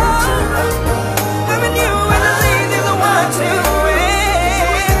 Loving you and the things is the one to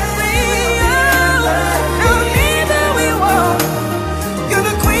no, neither we won't. You're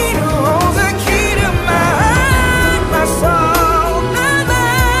the queen who holds the key to my heart, my soul, my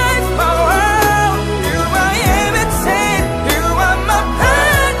life, my world. You are everything. You are my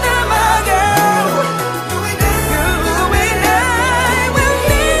partner, my girl. You and I will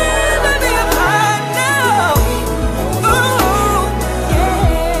never be apart, no. Ooh, yeah.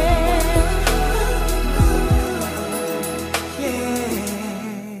 Yeah.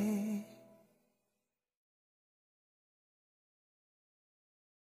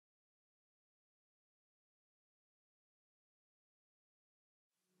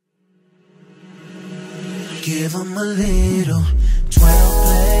 Give 'em a little 12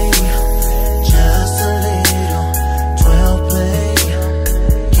 play.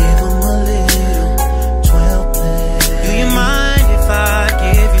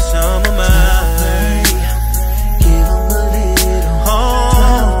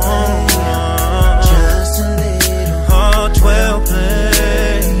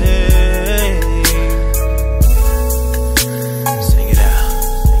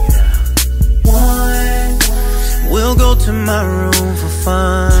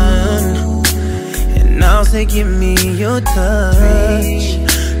 fun. And I'll say give me your touch,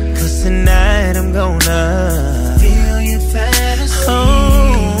 'cause tonight I'm gonna feel your fantasy.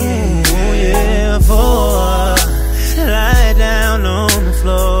 Oh yeah, boy, lie down on the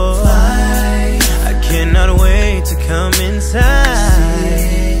floor. I cannot wait to come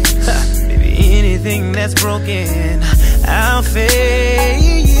inside. Baby, anything that's broken, I'll fix.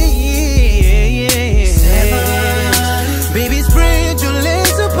 Baby, spread your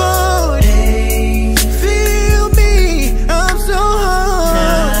legs apart. Feel me, I'm so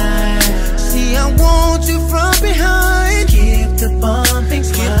hard. See, I want you from behind. Keep the bumping,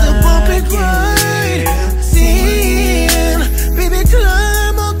 keep the bumping right. See, baby,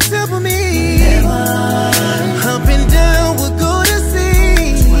 climb on top of me. Up and down, we'll go to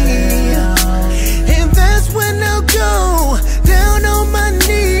see. And that's when I'll go down on my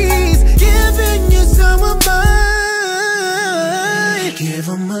knees, giving you some of mine. Give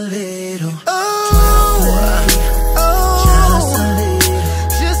 'em a little.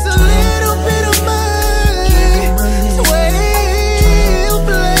 Just a little bit of mine. Swell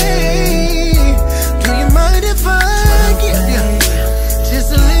play. Do you mind if I give you just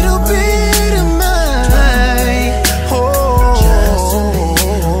a little bit of mine? Oh,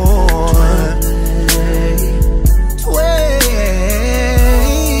 play.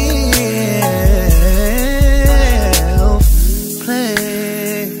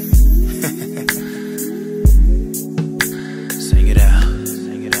 Sing it out,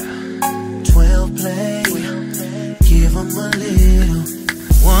 sing it out. 12 play, give 'em a little.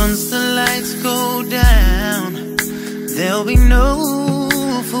 Once the lights go down, there'll be no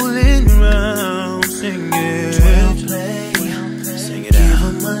fooling around. Sing it. 12 play, sing it out. Give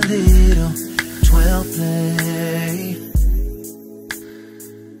 'em a little. 12 play.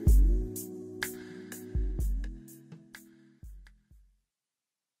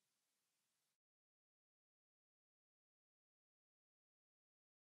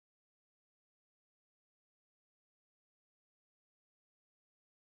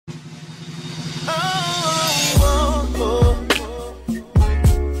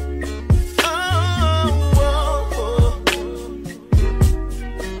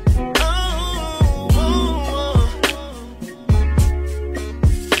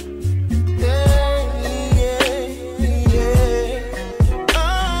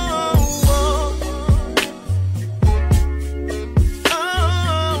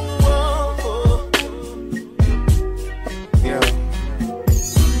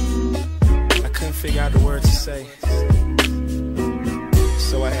 Figure out the words to say,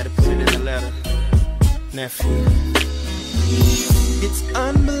 so I had to put it in a letter. Nephew, It's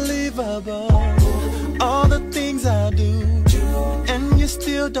unbelievable, all the things I do, and you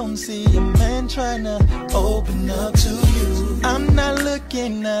still don't see a man trying to open up to you. I'm not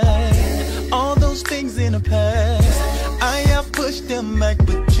looking at all those things in the past. I have pushed them back,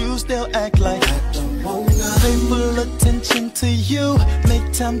 but you still act like I don't wanna pay full attention to you,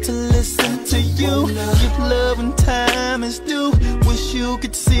 make time to listen to you, give love and time is due. Wish you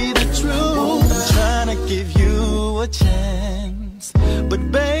could see the truth. I'm trying to give you a chance,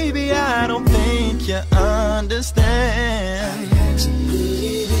 but baby, I don't think you understand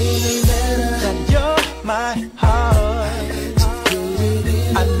that you're my heart.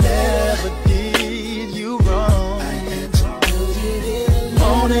 I never did you wrong.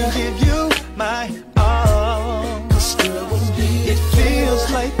 Wanna give you my all. It feels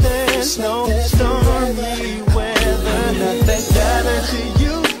like there's no stormy weather, not that that you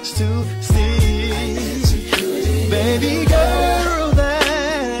used to see. Baby girl, that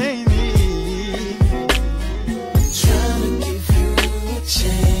ain't me. Trying to give you a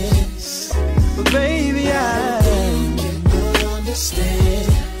chance, but baby, I can't understand.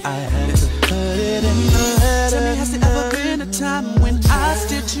 I had to put it in the letter. Tell me, has there ever been a time when I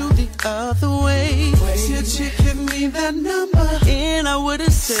steered you the other way? Said you give me that number, and I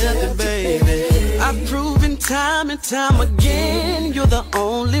would've said that, baby. I've proven time and time again, you're the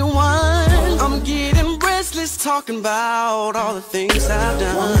only one. I'm getting restless talking about all the things I've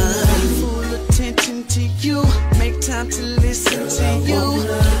done. Pay full attention to you, make time to listen to you,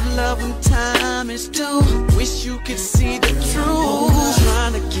 give love when time is due. Wish you could see the truth.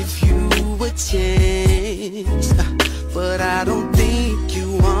 Trying to give you a chance, but I don't think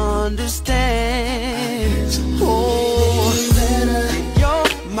you understand. Oh, you're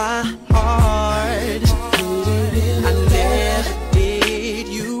my heart. I never did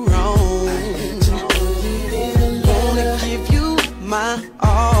you wrong. Wanna give you my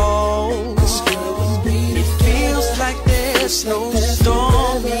all. It feels like there's no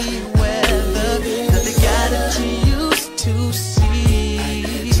stormy weather, not the guy that you used to see.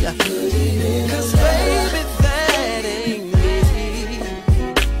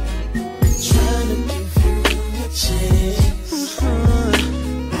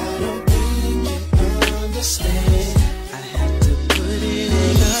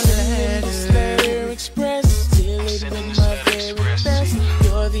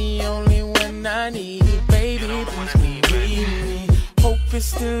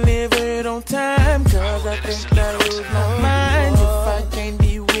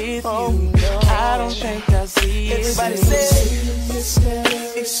 Everybody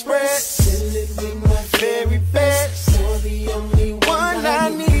say, express, very best. You're the only one I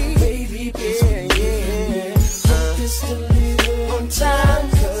need, baby. Yeah, yeah. On time,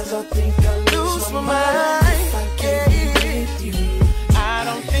 'cause I think I lose my mind. Yeah, I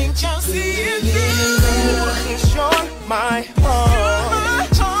don't think you'll see it through. It's on my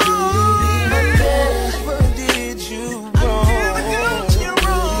heart. Never did you wrong.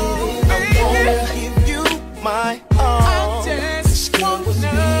 I wanna give you my all.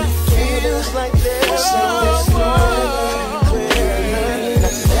 Feels like there's something wrong.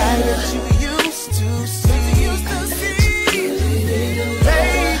 Not the guy that you used to see.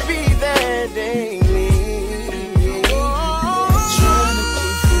 Baby, that ain't me. Trying to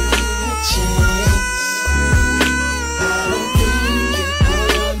give you a chance. I don't think you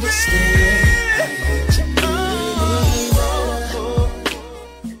understand.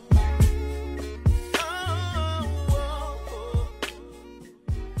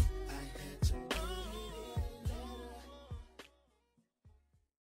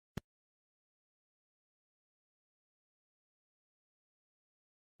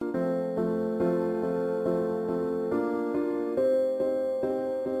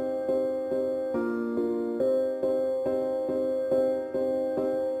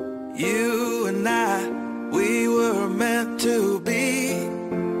 You and I, we were meant to be.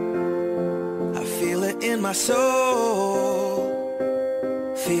 I feel it in my soul.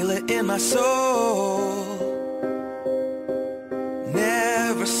 Feel it in my soul.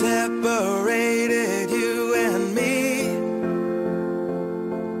 Never separated you and me.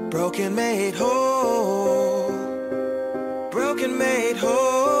 Broken made whole. Broken made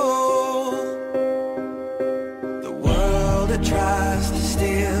whole. The world that tries to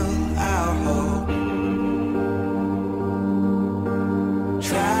steal our hope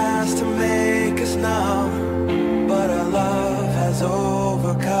tries to make us numb, but our love has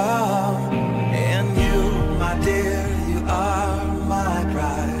overcome. And you, my dear, you are my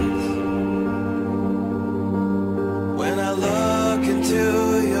prize. When I look into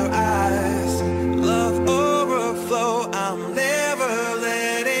your eyes, love overflow. I'm never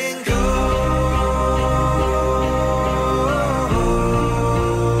letting go.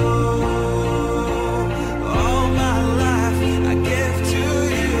 All my life I give to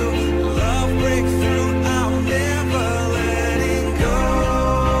you. Love breakthrough. I'm never letting go.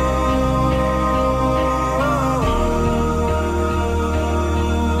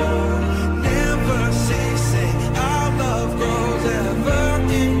 Never ceasing. Our love grows ever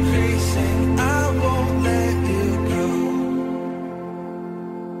increasing. I won't let you go.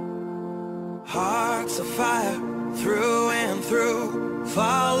 Hearts of fire through and through.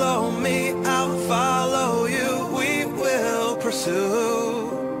 Follow me, I'll follow you. We will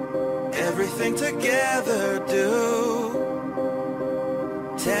pursue everything together. Do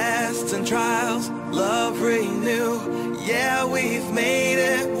tests and trials, love renew. Yeah, we've made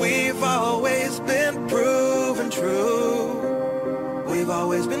it. We've always been proven true. We've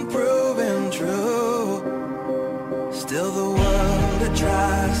always been proven true. Still the world that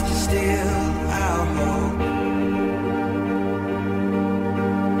tries to steal our hope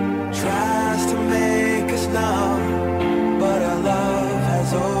tries to make us numb, but our love has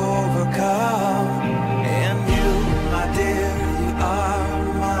overcome. And you, my dear, you are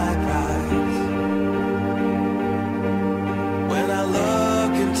my prize. When I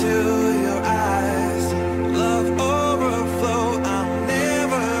look into your eyes, love overflow. I'm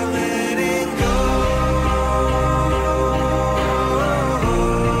never letting go.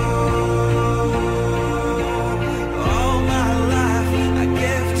 All my life I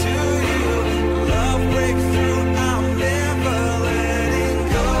give to you. Love breakthrough. I'm never letting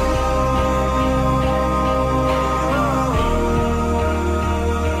go.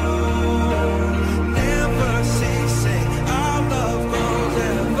 Never ceasing. Our love grows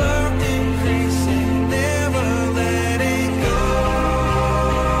ever increasing. Never letting go.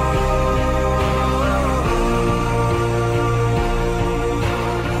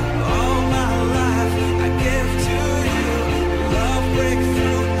 All my life I give to you. Love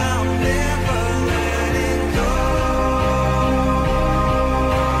breakthrough. I'm never letting go.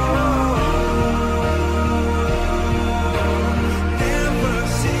 Never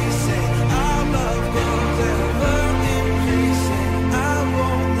ceasing. Our love grows ever increasing. I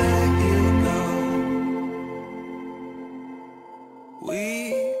won't let you go.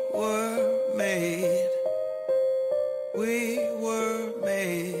 We were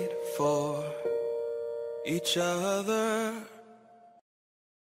made for each other.